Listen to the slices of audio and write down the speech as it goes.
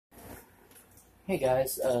Hey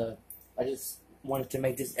guys, I just wanted to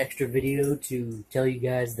make this extra video to tell you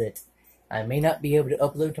guys that I may not be able to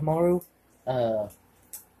upload tomorrow, uh,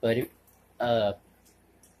 but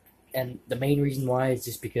and the main reason why is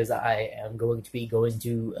just because I am going to be going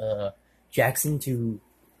to Jackson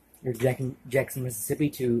Jackson, Mississippi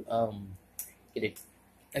to get a,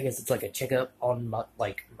 I guess it's like a checkup on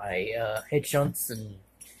my head shunts and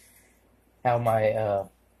how my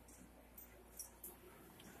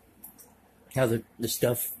how the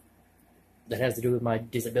stuff that has to do with my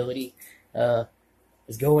disability uh,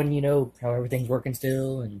 is going, how everything's working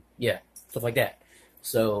still, and yeah, stuff like that.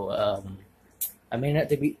 So I may not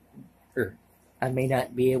be, or I may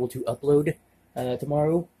not be able to upload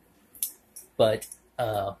tomorrow, but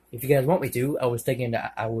if you guys want me to, I was thinking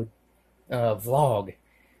that I would vlog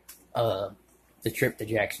uh, the trip to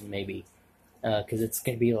Jackson maybe, because it's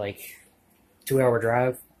gonna be like 2 hour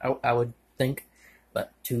drive. I would think,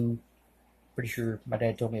 but pretty sure my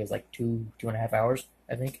dad told me it was like 2.5 hours,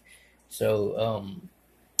 I think. So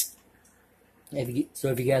if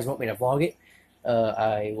you guys want me to vlog it,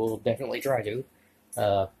 I will definitely try to.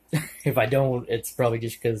 Uh, if I don't, it's probably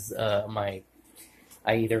just because I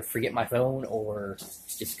either forget my phone or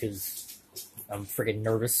just because I'm freaking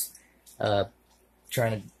nervous.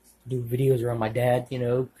 Trying to do videos around my dad,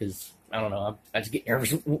 because I don't know, I just get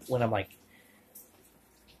nervous when I'm like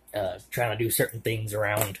trying to do certain things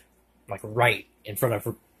around, like right in front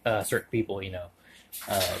of certain people.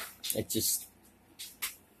 It just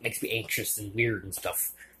makes me anxious and weird and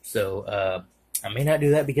stuff. So I may not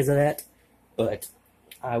do that because of that, but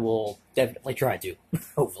I will definitely try to,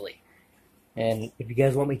 hopefully. And if you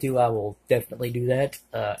guys want me to, I will definitely do that,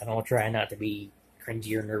 and I'll try not to be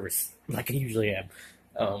cringy or nervous like I usually am.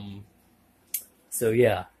 Um, so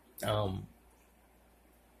yeah. Um,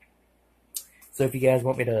 so if you guys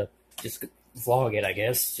want me to just vlog it, I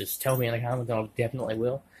guess just tell me in the comments, and I definitely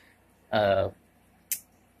will. Uh,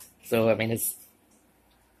 so I mean, it's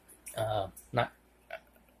not.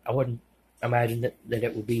 I wouldn't imagine that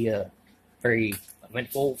it would be a very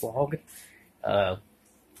eventful vlog. Uh,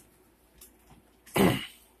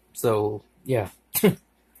 so yeah,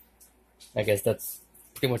 I guess that's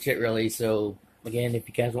pretty much it, really. So again, if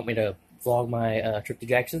you guys want me to vlog my trip to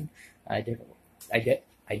Jackson, I definitely,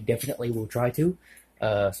 I definitely will try to.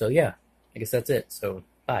 So yeah, I guess that's it. So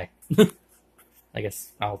bye. I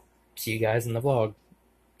guess I'll see you guys in the vlog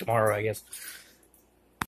tomorrow, I guess.